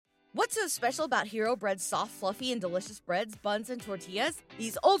What's so special about Hero Bread's soft, fluffy, and delicious breads, buns, and tortillas?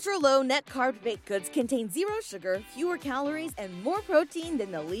 These ultra-low net-carb baked goods contain zero sugar, fewer calories, and more protein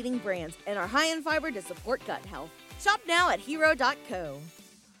than the leading brands, and are high in fiber to support gut health. Shop now at hero.co.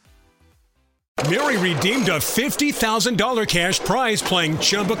 Mary redeemed a $50,000 cash prize playing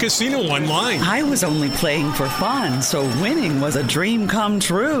Chumba Casino online. I was only playing for fun, so winning was a dream come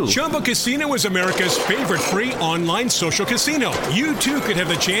true. Chumba Casino is America's favorite free online social casino. You, too, could have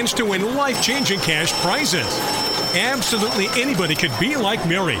the chance to win life-changing cash prizes. Absolutely anybody could be like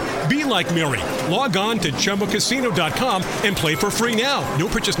Mary. Be like Mary. Log on to ChumbaCasino.com and play for free now. No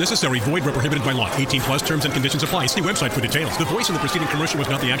purchase necessary. Void where prohibited by law. 18 plus terms and conditions apply. See website for details. The voice in the preceding commercial was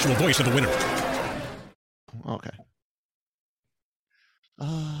not the actual voice of the winner. Okay.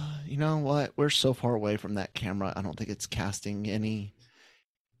 You know what? We're so far away from that camera. I don't think it's casting any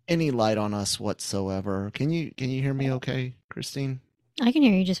light on us whatsoever. Can you hear me okay, Christine? I can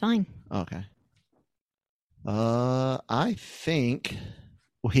hear you just fine. Okay. I think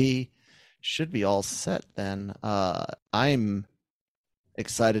we should be all set then. I'm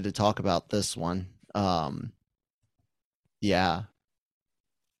excited to talk about this one. Yeah.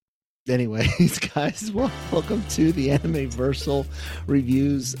 Anyways, guys, welcome to the Animeversal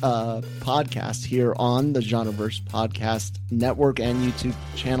Reviews podcast here on the Genreverse Podcast Network and YouTube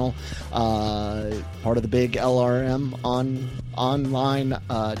channel, part of the big LRM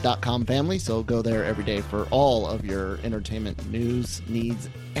online.com family. So go there every day for all of your entertainment news, needs,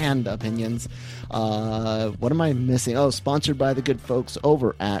 and opinions. What am I missing? Oh, sponsored by the good folks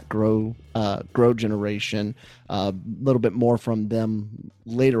over at Grow Generation. A little bit more from them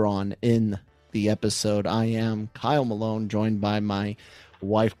later on in the episode. I am Kyle Malone, joined by my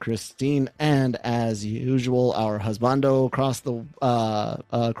wife Christine, and as usual, our husbando across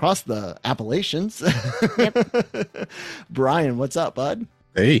the Appalachians. Yep. Brian, what's up, bud?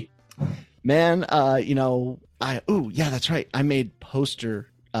 Hey, man. That's right. I made poster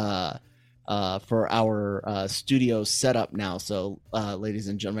for our studio setup now. So, ladies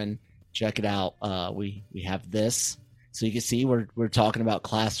and gentlemen, check it out. We have this, so you can see we're talking about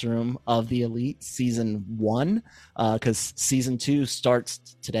Classroom of the Elite season 1, because season 2 starts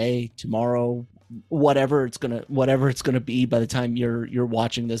today, tomorrow, whatever it's gonna be by the time you're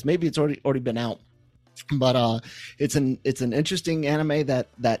watching this. Maybe it's already been out. But it's an interesting anime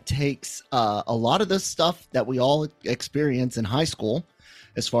that takes a lot of this stuff that we all experience in high school,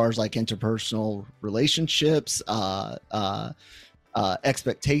 as far as like interpersonal relationships,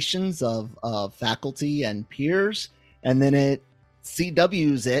 expectations of faculty and peers, and then it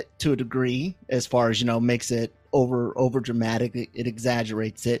CWs it to a degree, as far as, makes it over dramatic. It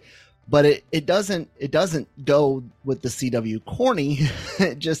exaggerates it, but it doesn't go with the CW corny.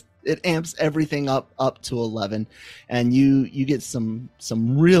 It amps everything up to 11, and you get some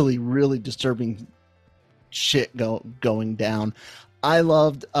really, really disturbing shit going down. I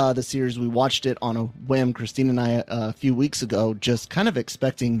loved the series. We watched it on a whim, Christine and I, a few weeks ago, just kind of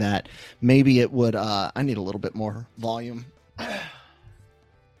expecting that maybe it would, I need a little bit more volume,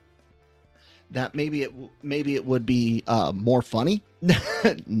 that maybe it would be more funny.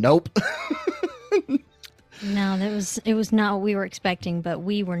 Nope. No, it was not what we were expecting, but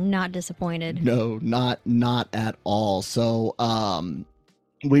we were not disappointed. No, not at all. So,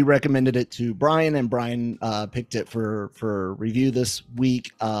 we recommended it to Brian, and Brian picked it for review this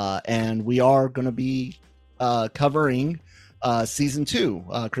week. And we are going to be covering season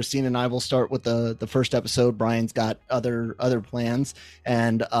 2. Christine and I will start with the first episode. Brian's got other plans,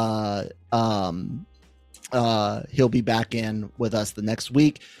 and he'll be back in with us the next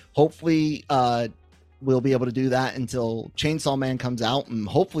week. Hopefully, we'll be able to do that until Chainsaw Man comes out, and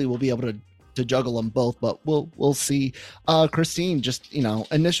hopefully we'll be able to juggle them both, but we'll see. Christine, just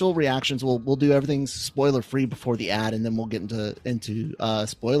initial reactions. We'll do everything spoiler free before the ad, and then we'll get into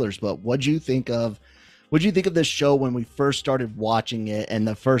spoilers. But what'd you think of this show when we first started watching it, and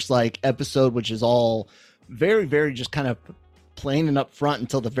the first episode, which is all very, very just kind of plain and up front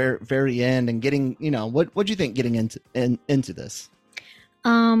until the very, very end, and getting what'd you think getting into this?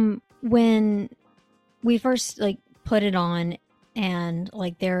 When we first put it on, and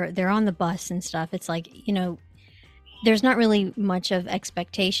they're on the bus and stuff, it's there's not really much of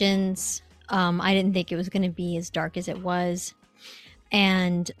expectations. I didn't think it was going to be as dark as it was,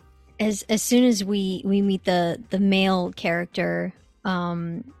 and as soon as we meet the male character,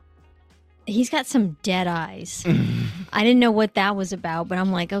 he's got some dead eyes. I didn't know what that was about, but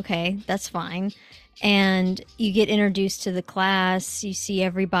I'm like, okay, that's fine. And you get introduced to the class, you see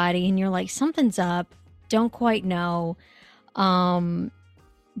everybody, and you're like, something's up, don't quite know.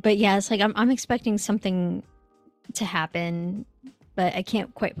 But yeah, it's I'm expecting something to happen, but I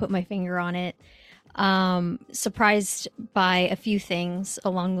can't quite put my finger on it. Surprised by a few things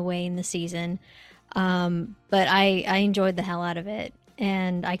along the way in the season, but I enjoyed the hell out of it,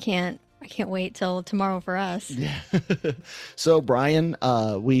 and I can't wait till tomorrow for us. Yeah. So Brian,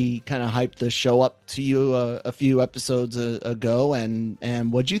 we kind of hyped the show up to you a few episodes ago,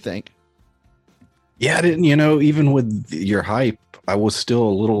 and what'd you think? Yeah, I didn't, even with your hype, I was still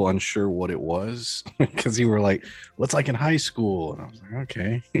a little unsure what it was because you were like, "What's like in high school?" And I was like,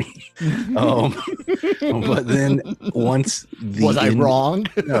 "Okay." But then once was I wrong?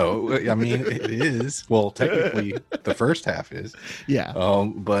 No, I mean it is. Well, technically, the first half is. Yeah.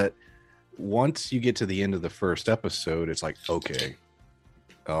 But once you get to the end of the first episode, it's like, okay,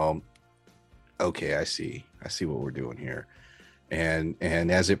 I see what we're doing here. And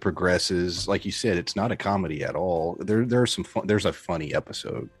as it progresses, like you said, it's not a comedy at all. There's some fun. There's a funny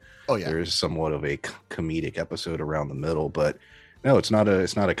episode. Oh yeah. There's somewhat of a comedic episode around the middle, but no, it's not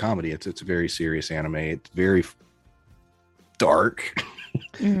a comedy. It's a very serious anime. It's very dark,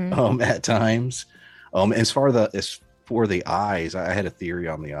 at times. As for the eyes, I had a theory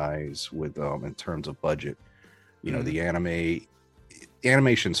on the eyes with in terms of budget. The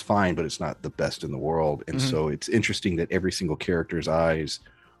animation's fine, but it's not the best in the world, and so it's interesting that every single character's eyes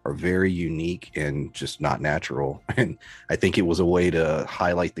are very unique and just not natural. And I think it was a way to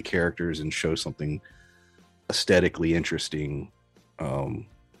highlight the characters and show something aesthetically interesting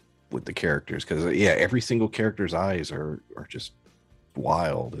with the characters, because every single character's eyes are just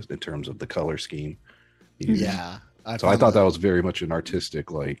wild in terms of the color scheme. Yeah. I thought that was very much an artistic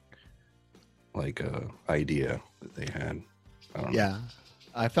idea that they had. I don't know. Yeah,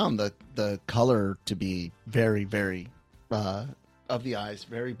 I found the color to be very, very of the eyes,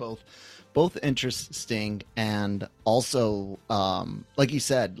 very both interesting, and also like you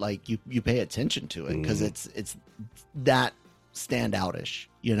said, like you pay attention to it because it's that standoutish,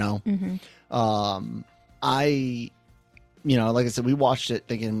 like I said, we watched it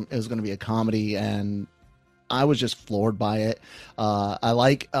thinking it was going to be a comedy, and I was just floored by it. I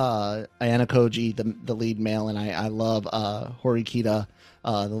like Ayana Koji, the lead male, and I love Horikita,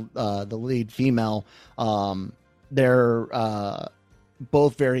 the lead female. They're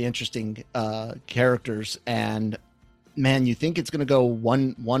both very interesting characters, and man, you think it's going to go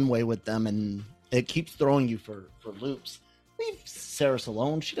one way with them, and it keeps throwing you for loops. Leave Saris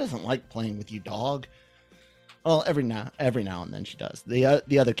alone. She doesn't like playing with you, dog. Well, every now and then she does. The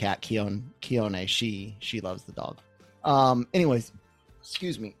other cat, Kione, she loves the dog. Anyways,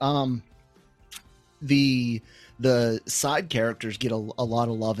 excuse me. The side characters get a lot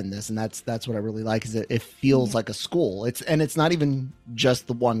of love in this, and that's what I really like. Is it feels like a school. It's not even just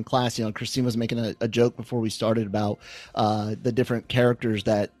the one class. Christine was making a joke before we started about the different characters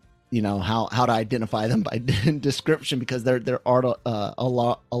that how to identify them by description, because there are a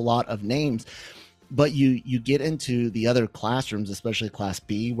lot of names. But you get into the other classrooms, especially Class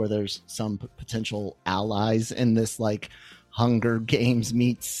B, where there's some potential allies in this, like, Hunger Games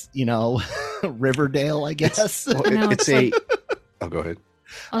meets, Riverdale, I guess. Oh, go ahead.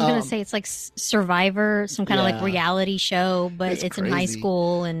 I was going to say it's like Survivor, some kind of like reality show, but it's in high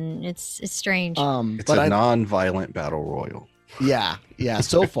school, and it's strange. It's a non-violent battle royal. Yeah.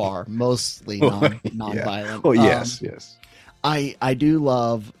 So far, mostly non-violent. Yeah. Oh, yes. I do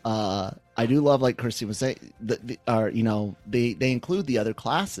love like Christine was saying, they include the other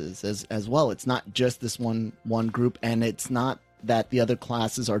classes as well. It's not just this one group, and it's not that the other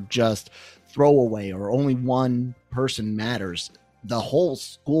classes are just throwaway or only one person matters. The whole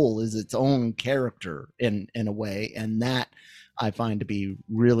school is its own character in a way, and that I find to be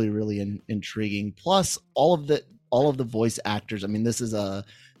really, really intriguing. Plus, all of the voice actors. I mean, this is a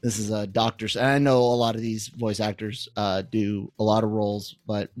Dr. And I know a lot of these voice actors do a lot of roles,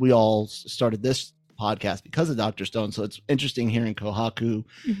 but we all started this podcast because of Dr. Stone. So it's interesting hearing Kohaku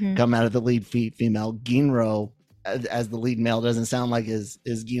come out of the lead female. Ginro as the lead male doesn't sound like his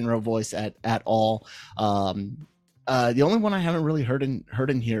Ginro voice at all. The only one I haven't really heard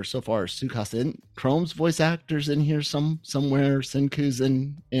in here so far is Tsukasa. Chrome's voice actor's in here somewhere. Senku's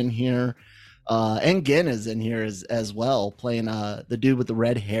in here. And Gen is in here as well, playing the dude with the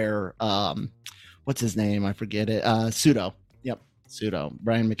red hair. What's his name? I forget it. Pseudo. Yep, Pseudo.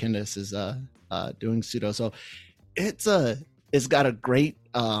 Brian McInnes is doing Pseudo. So it's got a great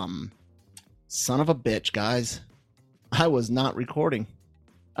son of a bitch, guys. I was not recording.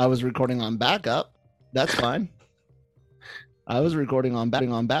 I was recording on backup. That's fine. I was recording on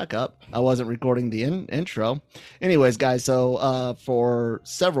backup. I wasn't recording the intro. Anyways, guys, so for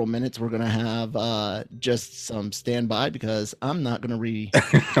several minutes, we're going to have just some standby because I'm not going to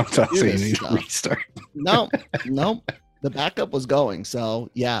restart. Restart. No. the backup was going. So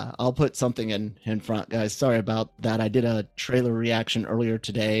yeah, I'll put something in front, guys. Sorry about that. I did a trailer reaction earlier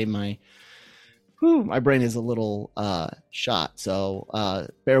today. My brain is a little shot, so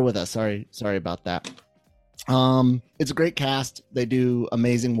bear with us. Sorry about that. It's a great cast. They do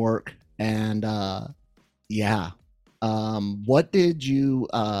amazing work, and yeah. What did you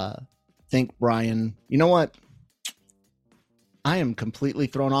think, Brian? You know what? I am completely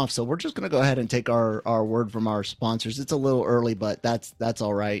thrown off, so we're just gonna go ahead and take our word from our sponsors. It's a little early, but that's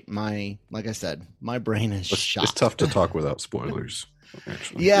all right. Like I said, my brain is shot. It's tough to talk without spoilers.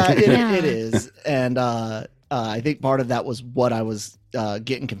 Actually. Yeah, it is, and I think part of that was what I was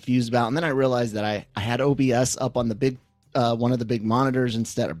getting confused about, and then I realized that I had OBS up on the big one of the big monitors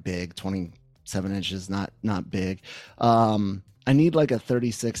instead of big 27 inches, not big. I need like a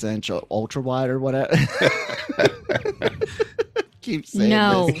 36-inch ultra wide or whatever. Keep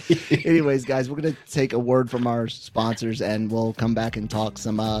saying this. Anyways, guys, we're gonna take a word from our sponsors, and we'll come back and talk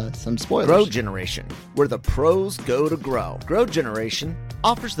some spoilers. Grow Generation, where the pros go to grow. Grow Generation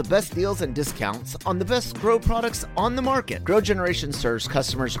offers the best deals and discounts on the best grow products on the market. Grow Generation serves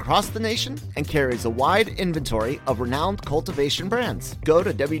customers across the nation and carries a wide inventory of renowned cultivation brands. Go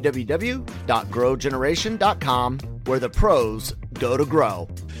to www.growgeneration.com, where the pros go to grow.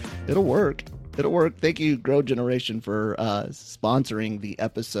 It'll work. Thank you, Grow Generation, for sponsoring the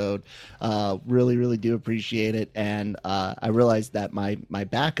episode. Really, really do appreciate it. And I realized that my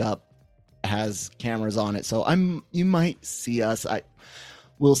backup has cameras on it, so you might see us.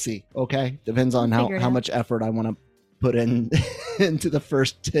 We'll see. Okay, depends on how much effort I want to put in into the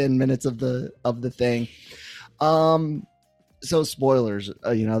first 10 minutes of the thing. So spoilers.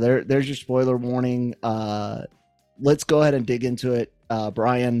 There's your spoiler warning. Let's go ahead and dig into it.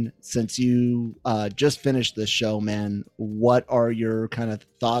 Brian, since you just finished the show, man, what are your kind of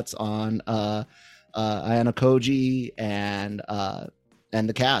thoughts on Ayana Koji and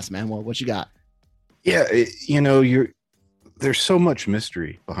the cast, man? What you got? Yeah, there's so much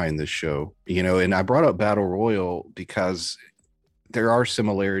mystery behind this show, and I brought up Battle Royal because there are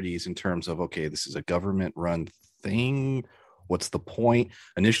similarities in terms of, okay, this is a government-run thing. What's the point?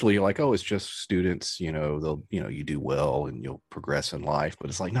 Initially, you're like, oh, it's just students, they'll, you do well and you'll progress in life. But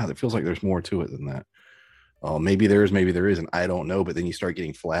it's like, no, it feels like there's more to it than that. Maybe there is, maybe there isn't. I don't know. But then you start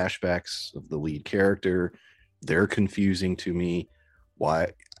getting flashbacks of the lead character. They're confusing to me.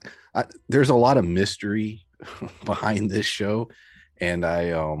 Why? There's a lot of mystery behind this show. And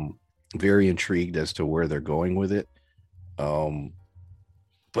I'm very intrigued as to where they're going with it.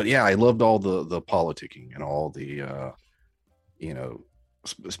 But yeah, I loved all the politicking and all the,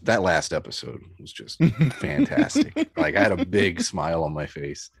 that last episode was just fantastic. Like, I had a big smile on my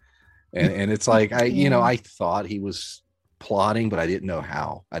face, and it's like, I thought he was plotting, but I didn't know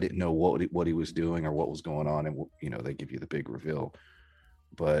how. I didn't know what he was doing or what was going on. And, they give you the big reveal,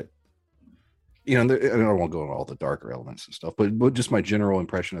 but I don't want to go into all the darker elements and stuff, but just my general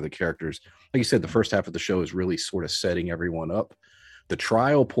impression of the characters. Like you said, the first half of the show is really sort of setting everyone up. The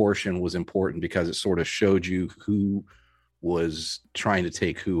trial portion was important because it sort of showed you who was trying to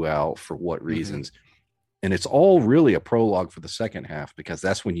take who out for what reasons. Mm-hmm. And it's all really a prologue for the second half, because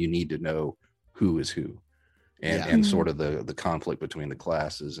that's when you need to know who is who and sort of the conflict between the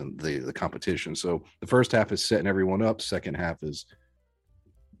classes and the competition. So the first half is setting everyone up. Second half is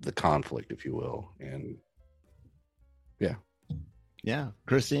the conflict, if you will. And yeah.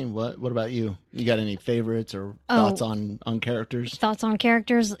 Christine, what about you? You got any favorites or thoughts on characters? Thoughts on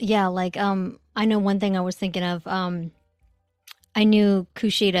characters? Yeah. Like, I know one thing I was thinking of, I knew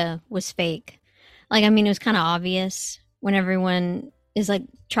Kushida was fake. Like, I mean, it was kind of obvious when everyone is like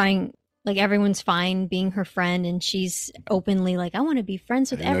trying, like, everyone's fine being her friend, and she's openly like, I want to be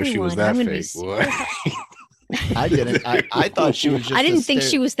friends with everyone. She was that fake. I didn't. I thought she was just. I didn't think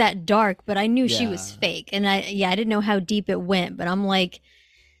she was that dark, but I knew she was fake, and I didn't know how deep it went. But I'm like,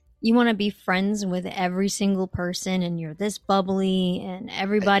 you want to be friends with every single person, and you're this bubbly, and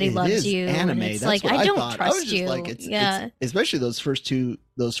everybody loves you. Anime. And it's That's like, I don't trust you. Like, it's especially those first two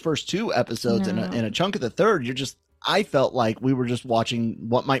episodes, and a chunk of the third. I felt like we were just watching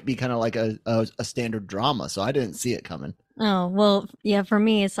what might be kind of like a standard drama, so I didn't see it coming. Oh, well, yeah, for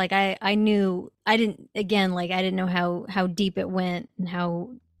me, it's like I didn't know how deep it went and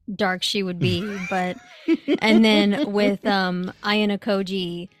how dark she would be. But, and then with Ayana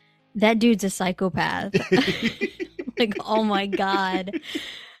Koji, that dude's a psychopath. Like, oh my God.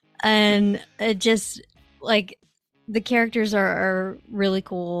 And it just, like, the characters are really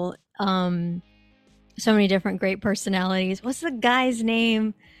cool. So many different great personalities. What's the guy's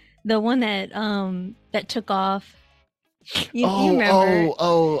name? The one that took off. You remember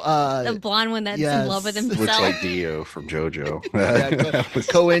the the blonde one that's yes. in love with himself? Looks like Dio from JoJo.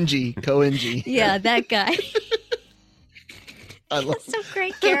 Koenji. Yeah, that guy. I love That's a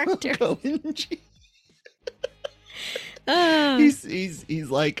great character. Koenji. Oh. He's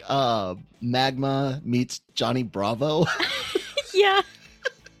like Magma meets Johnny Bravo. Yeah.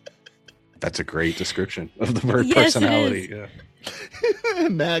 That's a great description of the bird Yes, personality. it Yeah.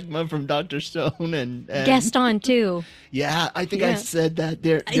 Magma from Dr. Stone and Gaston too. Yeah, I think I Yeah. said that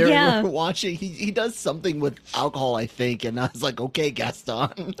there Yeah. we're watching. He does something with alcohol, I think, and I was like, okay,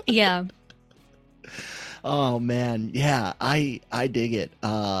 Gaston. Yeah. Oh man, yeah, I dig it.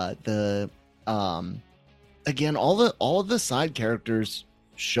 Again, all of the side characters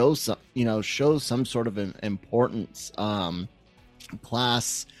show some sort of an importance.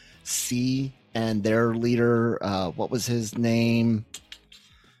 Class C and their leader, what was his name?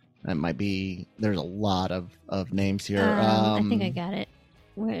 That might be. There's a lot of names here. I think I got it.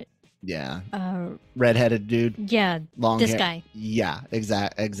 What? Yeah, redheaded dude. Yeah, Long this hair. guy. Yeah,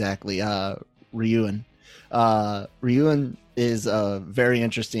 exactly. Ryuan. Ryuan is a very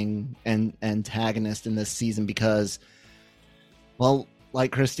interesting antagonist in this season because, well,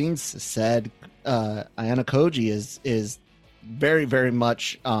 like Christine said, Ayana Koji is very, very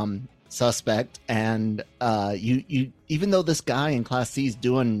much suspect, and you even though this guy in Class C is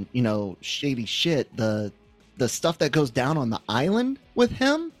doing shady shit, the stuff that goes down on the island with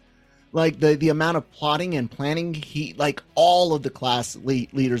him. Like the amount of plotting and planning he like all of the class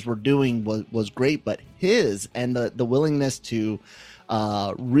leaders were doing was great, but his and the willingness to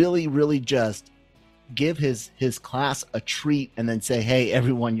really just give his class a treat and then say, hey,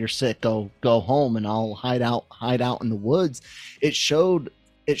 everyone, you're sick, go home and I'll hide out in the woods. It showed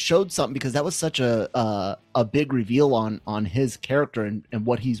something, because that was such a big reveal on his character and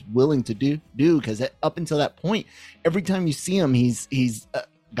what he's willing to do, because up until that point, every time you see him, he's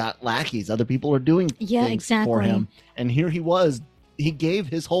got lackeys. Other people are doing things for him. And here he gave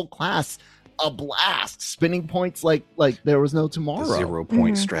his whole class a blast, spinning points like there was no tomorrow. The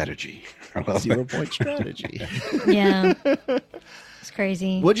 0-point strategy. 0-point strategy. Yeah. It's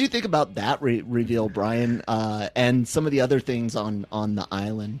crazy. What do you think about that reveal, Brian? And some of the other things on the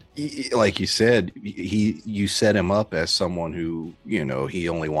island? Like you said, you set him up as someone who, he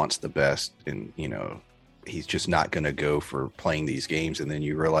only wants the best, and, he's just not going to go for playing these games. And then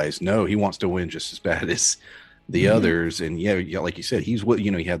you realize, no, he wants to win just as bad as the others. And yeah, like you said, he's what,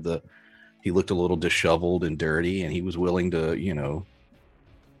 he looked a little disheveled and dirty, and he was willing to,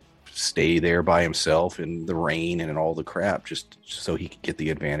 stay there by himself in the rain and in all the crap, just so he could get the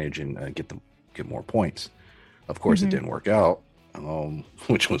advantage and get more points. Of course, it didn't work out,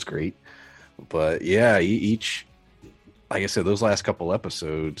 which was great. But yeah, like I said, those last couple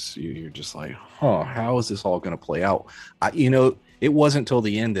episodes, you're just like, how is this all going to play out? It wasn't until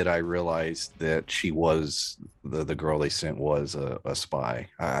the end that I realized that she was the girl they sent was a spy.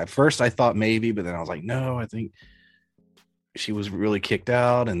 At first, I thought maybe, but then I was like, no, I think she was really kicked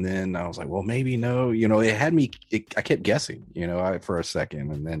out. And then I was like, well, maybe no. It had me. I kept guessing, for a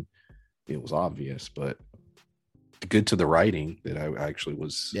second, and then it was obvious. But good to the writing that I actually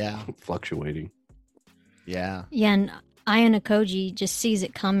was fluctuating. Yeah. Yeah, and Ayana Koji just sees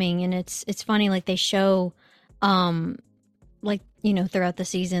it coming, and it's funny, like they show throughout the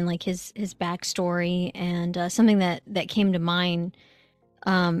season, like his backstory, and something that came to mind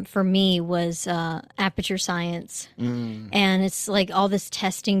for me was Aperture Science. And it's like all this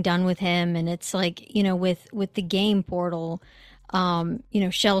testing done with him, and it's like, with the game Portal,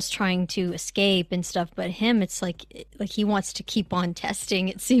 Shell's trying to escape and stuff, but him, it's like he wants to keep on testing,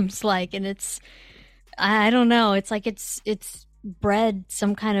 it seems like, and I don't know. It's like it's bred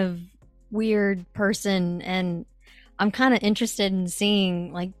some kind of weird person, and I'm kind of interested in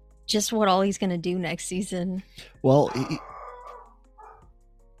seeing like just what all he's going to do next season. Well,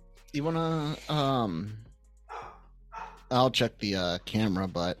 you wanna? I'll check the camera,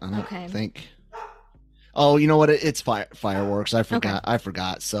 but I don't think. Oh, you know what? It's fireworks. I forgot. Okay. I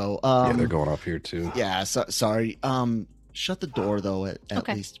forgot. So yeah, they're going up here too. Yeah. Sorry. Shut the door though. At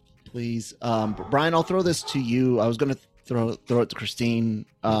least. Please, Brian, I'll throw this to you. I was going to throw it to Christine.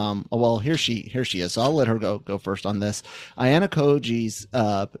 Well, here she is. So I'll let her go first on this. Ayana Koji's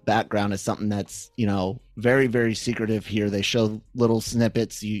background is something that's very, very secretive here. They show little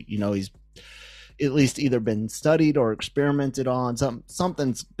snippets. He's at least either been studied or experimented on.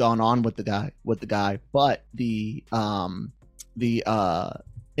 Something's gone on with the guy. But the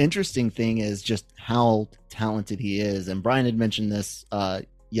interesting thing is just how talented he is. And Brian had mentioned this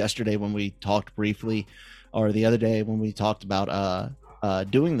yesterday when we talked briefly, or the other day when we talked about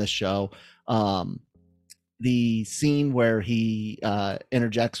doing this show. the scene where he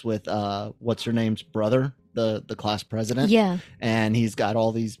interjects with what's her name's brother, the class president. Yeah. And he's got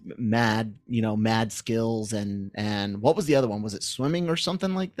all these mad skills, and what was the other one? Was it swimming or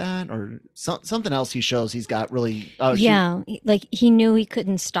something like that, or something else? He shows he's got really like he knew he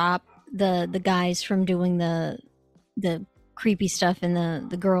couldn't stop the guys from doing the creepy stuff in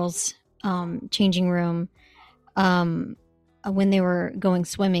the girls changing room when they were going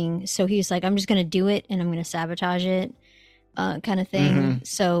swimming. So he's like, I'm just gonna do it and I'm gonna sabotage it, kind of thing. Mhm.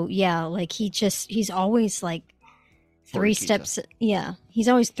 So yeah, like he's always like three steps. Yeah, he's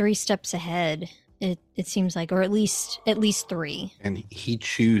always 3 steps ahead. It seems like, or at least 3. And he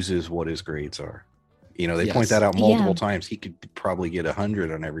chooses what his grades are. You know, they Yes. point that out multiple times. He could probably get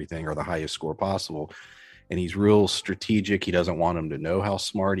 100 on everything or the highest score possible. And he's real strategic. He doesn't want him to know how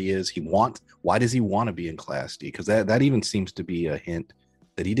smart he is. Why does he want to be in Class D? Because that even seems to be a hint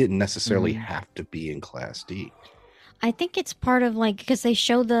that he didn't necessarily have to be in Class D. I think it's part of like, because they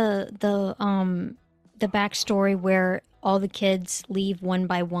show the backstory where all the kids leave one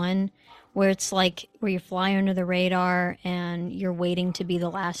by one, where it's like where you fly under the radar and you're waiting to be the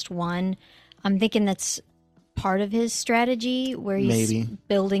last one. I'm thinking that's part of his strategy, where he's Maybe.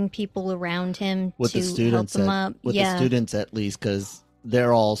 building people around him with to the students help them up. the students at least, because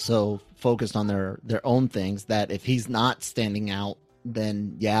they're all so focused on their own things that if he's not standing out,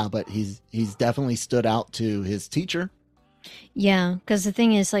 then but he's definitely stood out to his teacher. Yeah, because the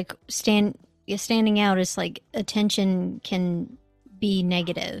thing is, like, standing out is like attention can be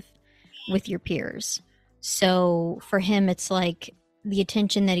negative with your peers. So for him, it's like the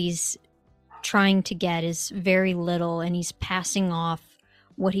attention that he's trying to get is very little, and he's passing off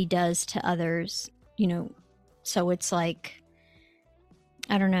what he does to others, you know. So it's like,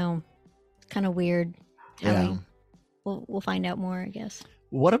 I don't know, kind of weird. We'll find out more, I guess.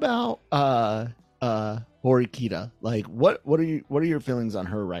 What about Horikita? Like, what are your feelings on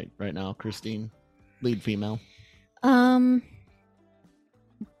her right now, Christine, lead female? I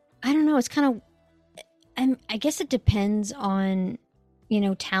don't know. It's kind of, I guess it depends on,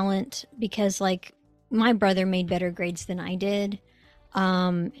 talent, because like my brother made better grades than I did.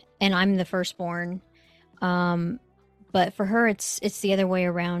 And I'm the firstborn. But for her, it's the other way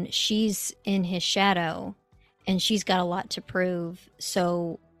around. She's in his shadow and she's got a lot to prove.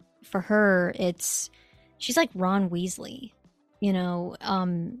 So for her, she's like Ron Weasley,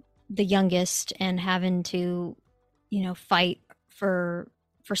 the youngest, and having to, fight for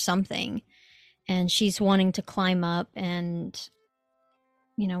something. And she's wanting to climb up, and,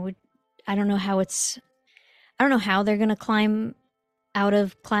 I don't know how they're going to climb out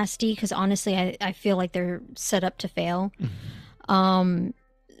of Class D, because honestly, I feel like they're set up to fail.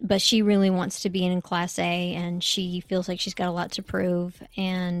 But she really wants to be in Class A, and she feels like she's got a lot to prove,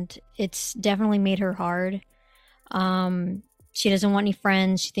 and it's definitely made her hard. She doesn't want any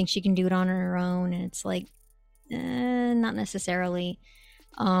friends. She thinks she can do it on her own, and it's like, not necessarily,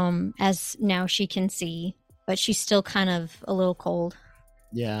 as now she can see, but she's still kind of a little cold.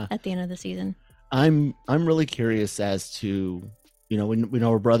 Yeah. At the end of the season. I'm really curious as to, we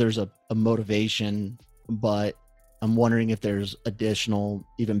know her brother's a motivation, but I'm wondering if there's additional,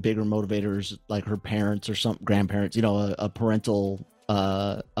 even bigger motivators, like her parents or some grandparents, a parental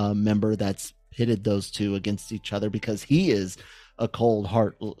member that's pitted those two against each other, because he is a cold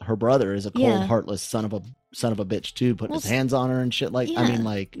heart. Her brother is a cold, heartless son of a bitch too, putting his hands on her and shit. Like, I mean,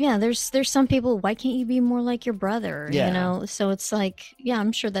 like, there's some people. Why can't you be more like your brother? So it's like,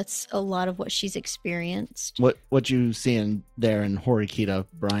 I'm sure that's a lot of what she's experienced. What you seeing there in Horikita,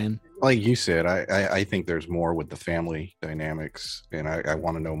 Brian? Like you said, I think there's more with the family dynamics, and I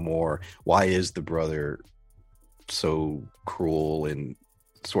want to know more. Why is the brother so cruel and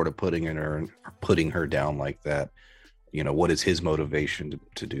sort of putting her down like that? What is his motivation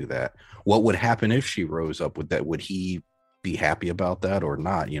to do that? What would happen if she rose up with that? Would he be happy about that or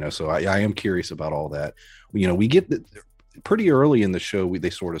not? So I am curious about all that. We get pretty early in the show, they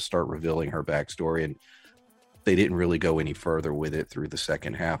sort of start revealing her backstory, and they didn't really go any further with it through the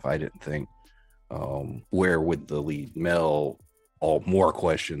second half, I didn't think. Where with the lead Mel, more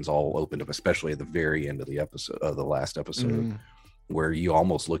questions all opened up, especially at the very end of the episode, of the last episode, where you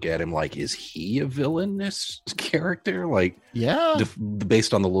almost look at him like, is he a villainous character? Like,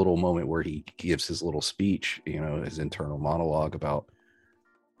 based on the little moment where he gives his little speech, his internal monologue about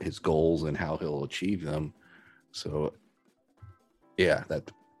his goals and how he'll achieve them. So,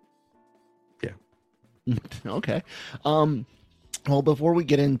 Okay. Well, before we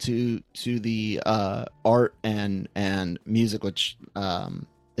get into the art and music, which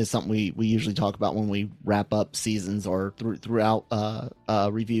is something we usually talk about when we wrap up seasons or throughout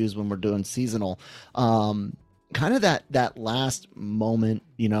reviews when we're doing seasonal. Kind of that last moment,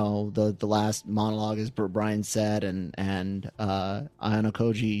 the last monologue, as Brian said, and Ayano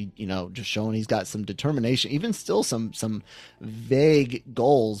Koji, just showing he's got some determination, even still some vague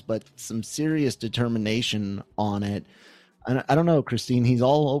goals, but some serious determination on it. And I don't know, Christine, he's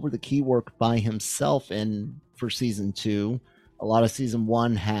all over the key work by himself for season 2. A lot of season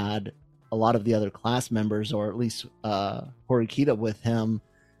 1 had a lot of the other class members, or at least Horikita with him.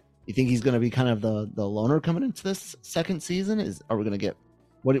 You think he's going to be kind of the loner coming into this second season? Are we going to get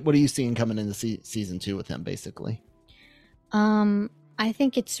what are you seeing coming into season 2 with him, basically? I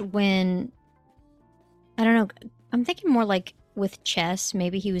think it's when, I don't know, I'm thinking more like with chess.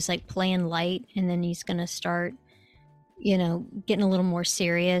 Maybe he was like playing light, and then he's going to start, getting a little more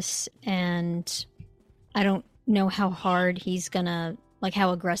serious. And I don't know how hard he's going to, like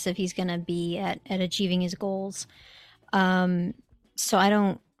how aggressive he's going to be at achieving his goals. So I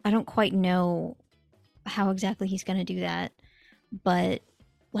don't quite know how exactly he's going to do that, but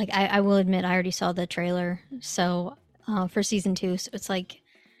like I will admit I already saw the trailer, so for season 2, so it's like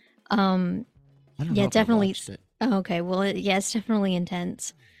definitely. Oh, okay, well it's definitely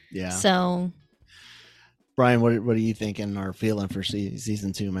intense. Yeah. So Brian, what are you thinking or feeling for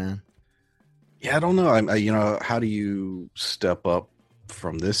season 2, man? Yeah, I don't know. How do you step up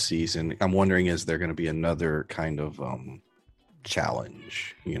from this season? I'm wondering, is there going to be another kind of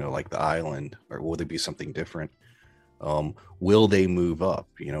challenge, like the island, or will there be something different? Will they move up?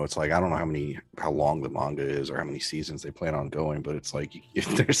 It's like, I don't know how long the manga is or how many seasons they plan on going, but it's like if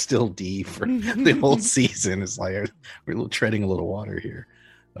they're still D for the whole season, it's like we're treading a little water here.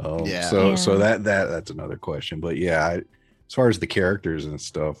 So that's another question. But yeah, as far as the characters and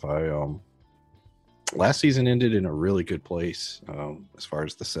stuff, last season ended in a really good place as far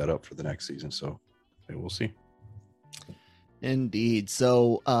as the setup for the next season. So we'll see. Indeed.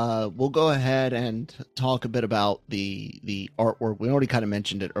 So we'll go ahead and talk a bit about the artwork. We already kind of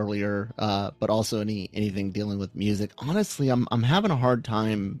mentioned it earlier, but also anything dealing with music. Honestly, I'm having a hard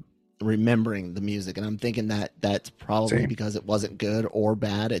time remembering the music, and I'm thinking that's probably Same. because it wasn't good or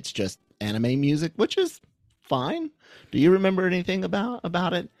bad. It's just anime music, which is fine. Do you remember anything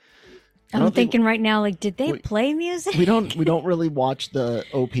about it? I'm thinking right now, like, did they play music? We don't really watch the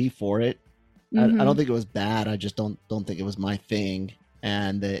OP for it. Mm-hmm. I don't think it was bad. I just don't think it was my thing.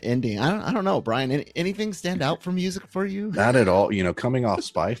 And the ending, I don't know, Brian. Anything stand out for music for you? Not at all. Coming off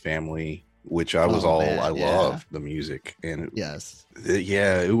Spy Family, which I was loved the music, and yes,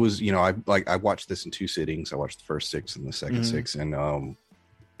 it was. I watched this in 2 sittings. I watched the first 6 and the second 6, and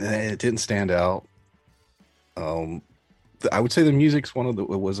it didn't stand out. I would say the music's it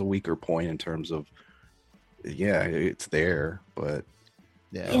was a weaker point in terms of, it's there, but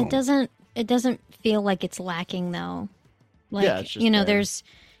yeah, It doesn't feel like it's lacking though. Like, it's just there.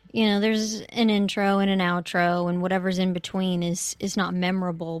 there's an intro and an outro, and whatever's in between is not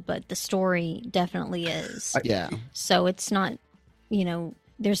memorable, but the story definitely is. Yeah. So it's not,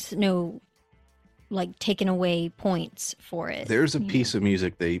 there's no like taking away points for it. There's a piece of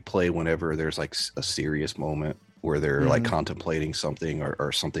music they play whenever there's like a serious moment where they're like contemplating something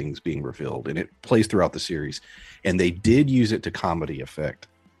or something's being revealed, and it plays throughout the series. And they did use it to comedy effect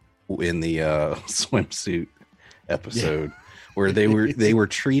in the swimsuit episode, where they were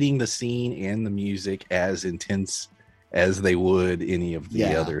treating the scene and the music as intense as they would any of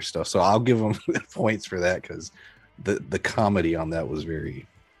the other stuff. So I'll give them points for that, because the comedy on that was very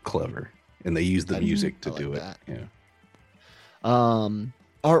clever, and they used the music to do it.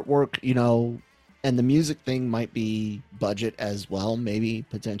 Artwork, and the music thing might be budget as well, maybe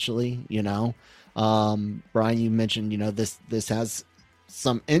potentially. Brian, you mentioned this has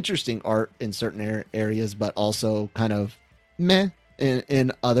some interesting art in certain areas, but also kind of meh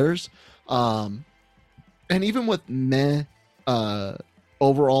in others. And even with meh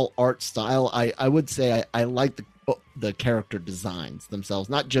overall art style, I would say I like the character designs themselves,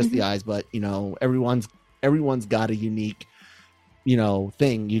 not just the eyes, but everyone's got a unique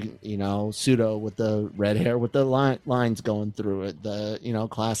thing. Pseudo with the red hair with the lines going through it, the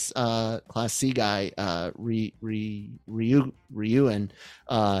class C guy, Ryuen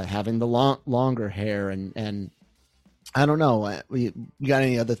having the longer hair, and I don't know, you got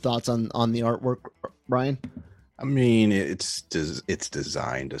any other thoughts on the artwork, Brian? I mean, it's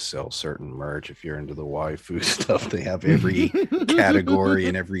designed to sell certain merch. If you're into the waifu stuff, they have every category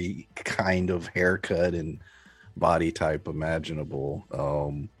and every kind of haircut and body type imaginable.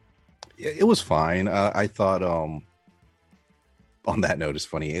 It was fine. I thought on that note, it's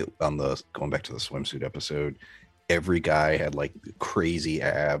funny, going back to the swimsuit episode, every guy had like crazy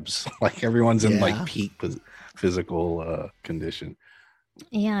abs. Like everyone's in like peak physical condition.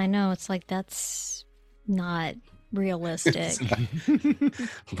 Yeah, I know. It's like that's not realistic.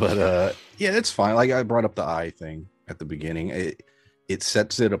 But yeah, it's fine. Like I brought up the eye thing at the beginning. It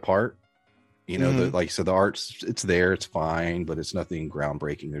sets it apart. You know, the art's it's there, it's fine, but it's nothing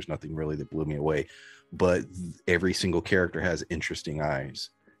groundbreaking. There's nothing really that blew me away. But every single character has interesting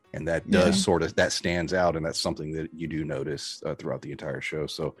eyes, and that does that stands out, and that's something that you do notice throughout the entire show.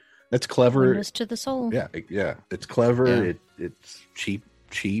 So that's clever. Windows to the soul. Yeah, it's clever. Yeah. It's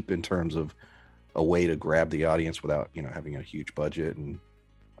cheap in terms of a way to grab the audience without having a huge budget, and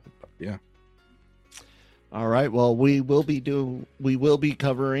yeah. All right. Well, we will be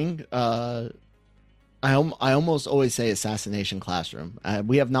covering. I almost always say Assassination Classroom.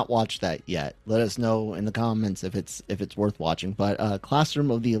 We have not watched that yet. Let us know in the comments if it's worth watching. But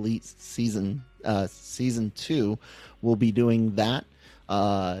Classroom of the Elite season 2, we'll be doing that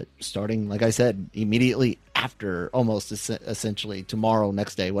starting, like I said, immediately after, almost essentially tomorrow,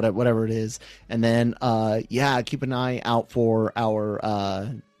 next day, whatever it is. And then keep an eye out for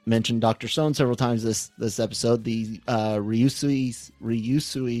our mentioned Dr. Stone several times this episode, the Ryusui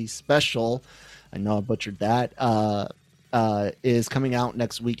special. I know I butchered that. Is coming out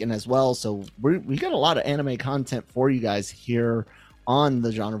next weekend as well. So we got a lot of anime content for you guys here on the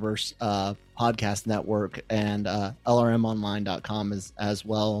Genreverse podcast network, and LRMonline.com as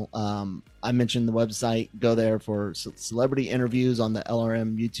well. I mentioned the website. Go there for celebrity interviews on the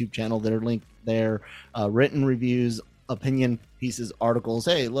LRM YouTube channel that are linked there. Written reviews, opinion pieces, articles.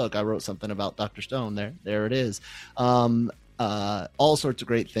 Hey, look, I wrote something about Dr. Stone. There it is. All sorts of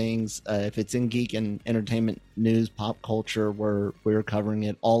great things. If it's in geek and entertainment news, pop culture, we're covering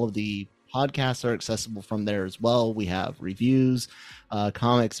it. All of the podcasts are accessible from there as well. We have reviews,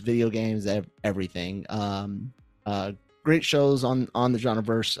 comics, video games, everything. Great shows on the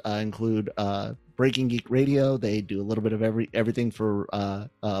Genreverse include Breaking Geek Radio. They do a little bit of everything for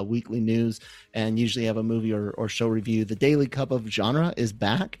weekly news, and usually have a movie or show review. The Daily Cup of Genre is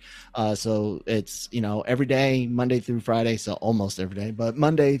back, so it's every day, Monday through Friday. So almost every day, but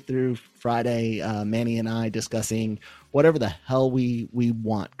Monday through Friday, Manny and I discussing whatever the hell we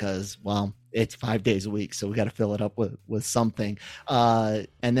want, because it's 5 days a week, so we got to fill it up with something. And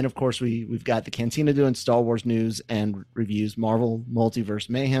then of course we've got the Cantina doing Star Wars news and reviews, Marvel Multiverse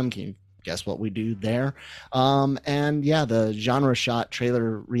Mayhem. Can you guess what we do there? And the Genre Shot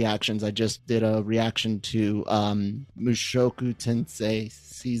trailer reactions. I just did a reaction to Mushoku Tensei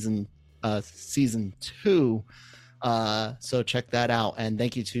season 2. So check that out, and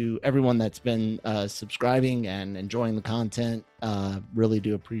thank you to everyone that's been subscribing and enjoying the content. Really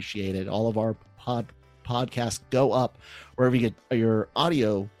do appreciate it. All of our podcasts go up wherever you get your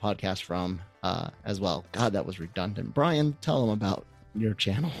audio podcast from as well. God, that was redundant. Brian, tell them about your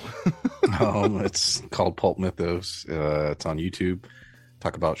channel. It's called Pulp Mythos. It's on YouTube.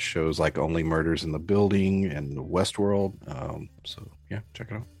 Talk about shows like Only Murders in the Building and Westworld. So yeah,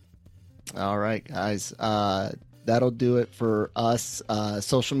 check it out. All right, guys. That'll do it for us.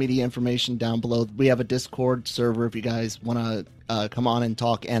 Social media information down below. We have a Discord server if you guys want to come on and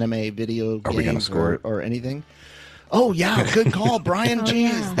talk anime, video games, we gonna score it? Or anything. Oh yeah, good call, Brian.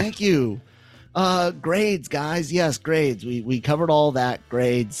 Jeez, thank you. Grades, guys. Yes, grades. We covered all that.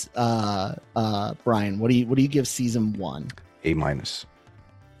 Grades. Brian, what do you give season 1? A-.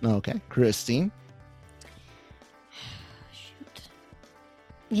 Okay, Christine. Shoot.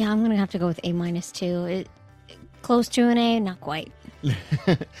 Yeah, I'm gonna have to go with A- too. Close to an A, not quite.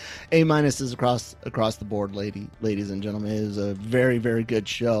 A- is across the board, ladies and gentlemen. It is a very, very good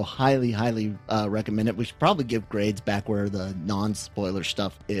show. Highly recommend it. We should probably give grades back where the non-spoiler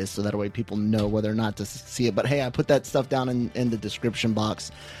stuff is, so that way people know whether or not to see it. But hey, I put that stuff down in the description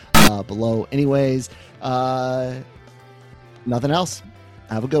box below. Anyways, nothing else.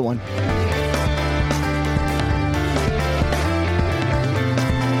 Have a good one.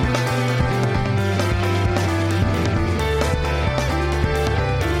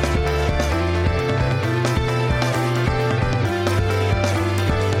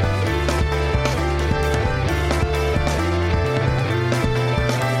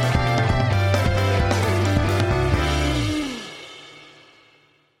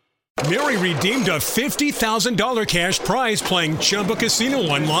 Mary redeemed a $50,000 cash prize playing Chumba Casino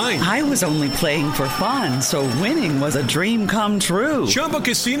online. I was only playing for fun, so winning was a dream come true. Chumba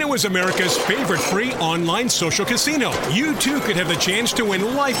Casino is America's favorite free online social casino. You too could have the chance to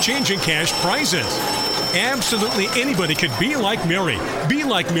win life-changing cash prizes. Absolutely anybody could be like Mary. Be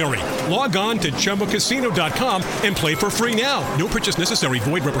like Mary. Log on to ChumboCasino.com and play for free now. No purchase necessary.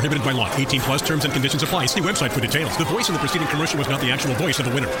 Void where prohibited by law. 18 plus terms and conditions apply. See website for details. The voice in the preceding commercial was not the actual voice of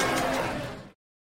the winner.